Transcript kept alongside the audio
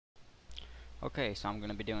Okay, so I'm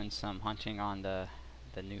going to be doing some hunting on the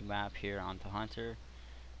new map here on the Hunter.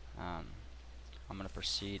 Um, I'm going to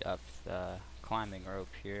proceed up the climbing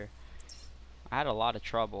rope here. I had a lot of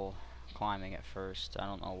trouble climbing at first. I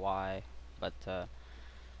don't know why, but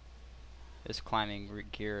this climbing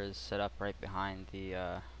gear is set up right behind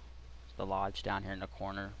the lodge down here in the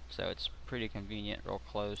corner, so it's pretty convenient, real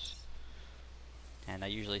close. And I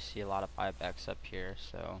usually see a lot of Ibex up here,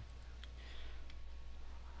 so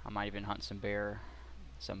I might even hunt some bear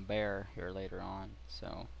here later on.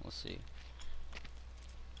 So we'll see.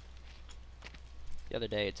 The other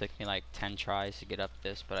day it took me like 10 tries to get up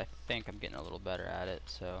this, but I think I'm getting a little better at it,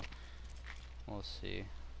 so we'll see.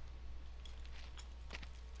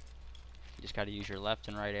 You just gotta use your left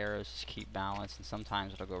and right arrows, just keep balance, and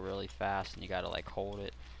sometimes it'll go really fast and you gotta like hold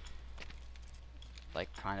it, like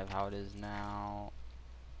kind of how it is now.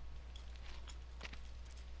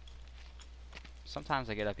 Sometimes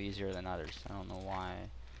I get up easier than others, I don't know why.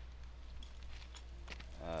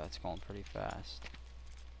 It's going pretty fast.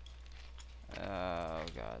 Oh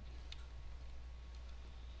god.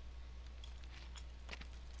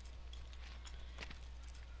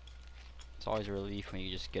 It's always a relief when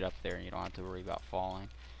you just get up there and you don't have to worry about falling.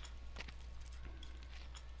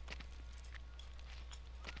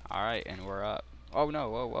 Alright, and we're up. Oh no,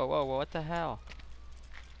 whoa, whoa, whoa, whoa, what the hell?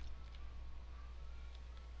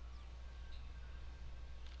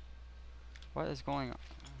 What is going on?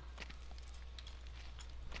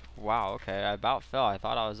 Wow, okay, I about fell. I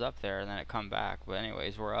thought I was up there and then it come back. But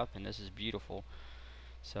anyways, we're up and this is beautiful.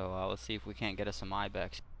 So let's see if we can't get us some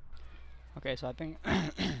Ibex. Okay, so I've been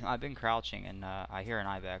I've been crouching and I hear an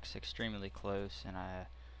Ibex extremely close, and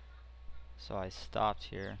so I stopped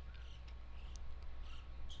here.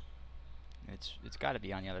 It's got to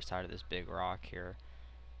be on the other side of this big rock here.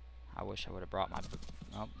 I wish I would have brought my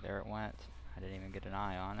oh, there it went. I didn't even get an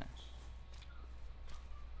eye on it.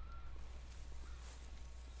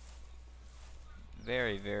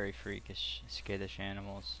 Very, very freakish, skittish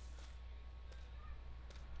animals.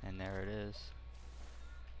 And there it is.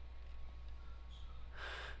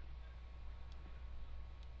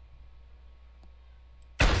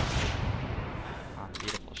 Ah,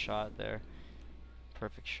 beautiful shot there.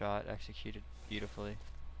 Perfect shot, executed beautifully.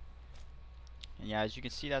 And yeah, as you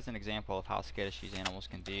can see, that's an example of how skittish these animals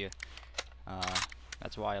can be.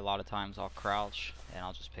 That's why a lot of times I'll crouch and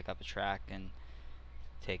I'll just pick up a track and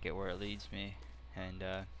take it where it leads me. And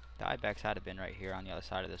the Ibex had been right here on the other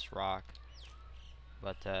side of this rock,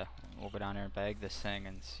 but we'll go down there and bag this thing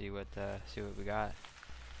and see what we got.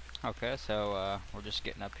 Okay, so we're just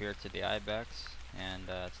getting up here to the Ibex, and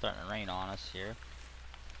it's starting to rain on us here.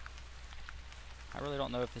 I really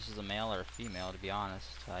don't know if this is a male or a female, to be honest.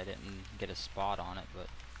 I didn't get a spot on it, but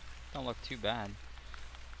don't look too bad.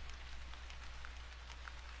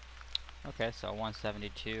 Okay, so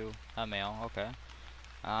 172, a male. Okay.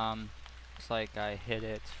 Looks like I hit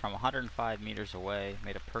it from 105 meters away,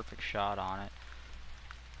 made a perfect shot on it,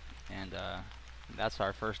 and that's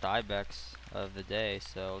our first Ibex of the day.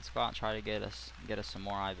 So let's go out and try to get us some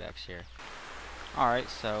more Ibex here. Alright,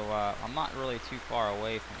 so I'm not really too far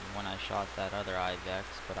away from when I shot that other Ibex,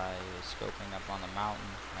 but I was scoping up on the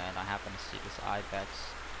mountain and I happened to see this Ibex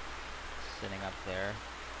sitting up there.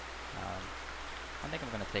 I think I'm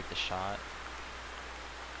going to take the shot,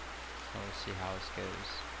 so we'll see how this goes.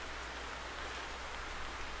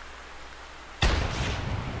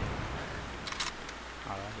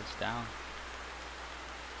 Alright, it's down.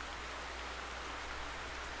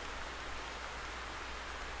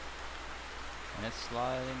 And it's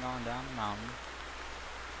sliding on down the mountain.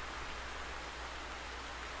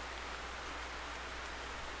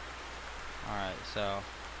 Alright, so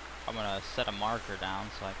I'm going to set a marker down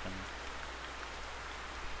so I can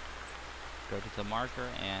go to the marker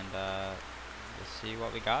and let's see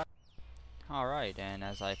what we got. Alright, and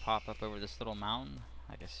as I pop up over this little mountain,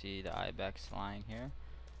 I can see the Ibex lying here.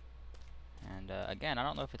 And again, I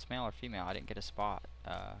don't know if it's male or female. I didn't get a spot.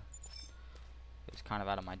 It was kind of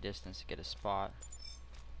out of my distance to get a spot.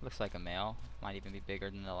 Looks like a male. Might even be bigger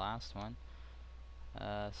than the last one.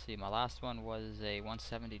 See, my last one was a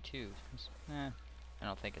 172. I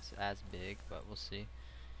don't think it's as big, but we'll see.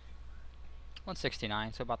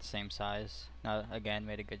 169, so about the same size. Now, again,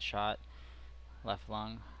 made a good shot. Left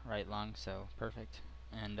lung, right lung, so perfect.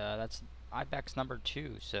 And that's Ibex number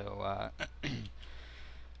 2, so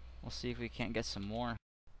we'll see if we can't get some more.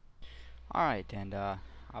 Alright, and I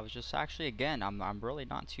was just actually, again, I'm really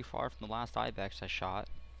not too far from the last Ibex I shot.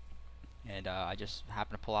 And I just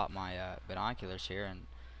happened to pull out my binoculars here, and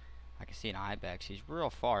I can see an Ibex. He's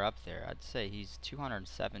real far up there. I'd say he's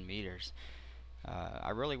 207 meters.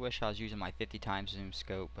 I really wish I was using my 50 times zoom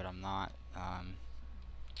scope, but I'm not.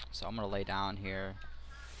 So I'm gonna lay down here,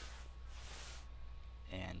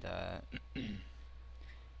 and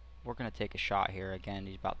we're gonna take a shot here. Again,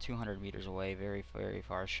 he's about 200 meters away, very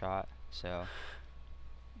far shot. So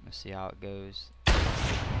let's see how it goes.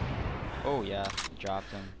 Oh yeah,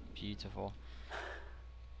 dropped him. Beautiful.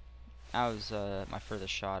 That was my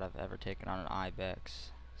furthest shot I've ever taken on an Ibex.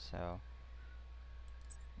 So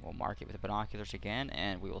we'll mark it with the binoculars again,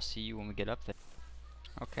 and we will see you when we get up there.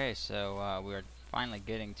 Okay, so we're finally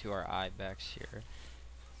getting to our Ibex here.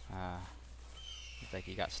 Looks like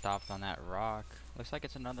he got stopped on that rock. Looks like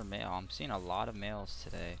it's another male. I'm seeing a lot of males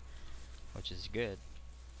today, which is good.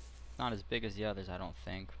 Not as big as the others, I don't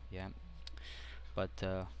think. Yeah, but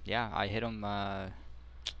yeah, I hit him. Oh,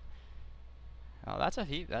 that's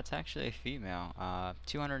actually a female.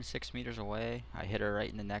 206 meters away. I hit her right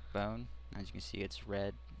in the neck bone. As you can see, it's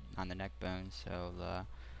red on the neck bone. So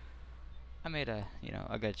I made a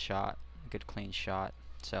good shot, a good clean shot.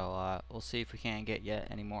 So we'll see if we can't get yet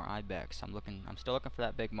any more Ibex. I'm still looking for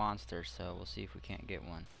that big monster. So we'll see if we can't get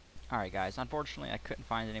one. Alright guys, unfortunately I couldn't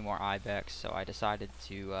find any more Ibex, so I decided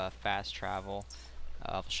to fast travel.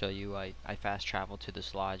 I'll show you, I fast traveled to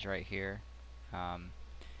this lodge right here.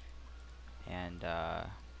 And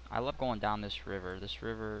I love going down this river. This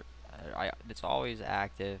river, it's always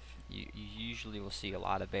active. You usually will see a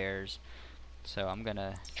lot of bears. So I'm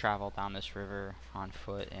gonna travel down this river on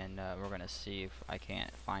foot, and we're gonna see if I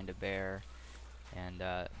can't find a bear and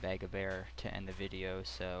bag a bear to end the video.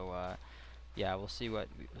 So yeah, we'll see what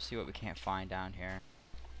we can't find down here.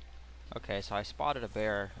 Okay, so I spotted a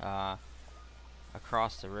bear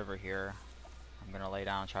across the river here. I'm gonna lay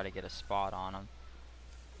down and try to get a spot on him.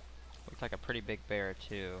 Looks like a pretty big bear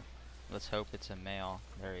too. Let's hope it's a male.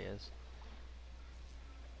 There he is.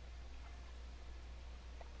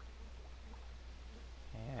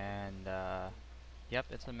 And yep,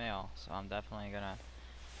 it's a male. So I'm definitely gonna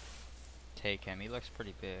take him. He looks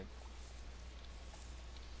pretty big.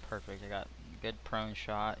 Perfect. I got a good prone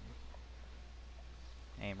shot.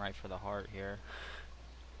 Aim right for the heart here.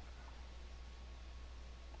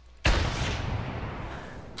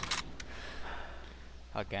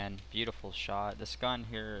 Again, beautiful shot. This gun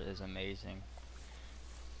here is amazing.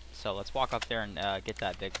 So let's walk up there and get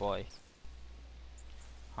that big boy.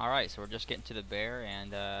 Alright, so we're just getting to the bear,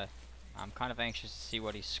 and I'm kind of anxious to see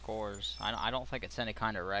what he scores. I don't think it's any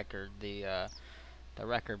kind of record. The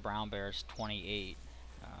record brown bear is 28.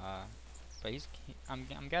 But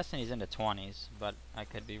I'm guessing he's in the 20s, but I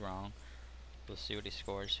could be wrong. We'll see what he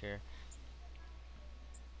scores here.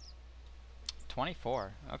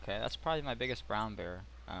 24. Okay, that's probably my biggest brown bear.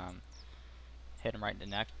 Hit him right in the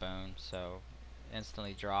neck bone, so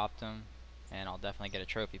instantly dropped him, and I'll definitely get a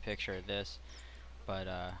trophy picture of this. But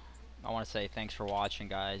I want to say thanks for watching,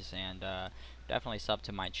 guys, and definitely sub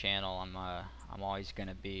to my channel. I'm always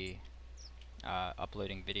gonna be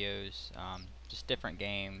uploading videos, just different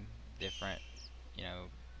game, different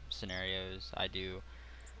scenarios. I do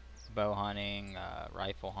bow hunting,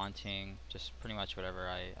 rifle hunting, just pretty much whatever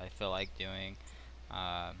I feel like doing.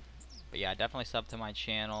 But yeah, definitely sub to my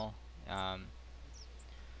channel,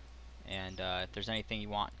 and if there's anything you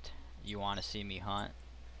want to see me hunt,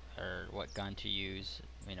 or what gun to use,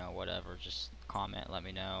 whatever, just comment, let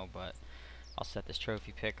me know. But I'll set this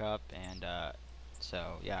trophy pick up, and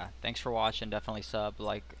so yeah, thanks for watching. Definitely sub,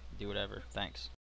 like, do whatever. Thanks.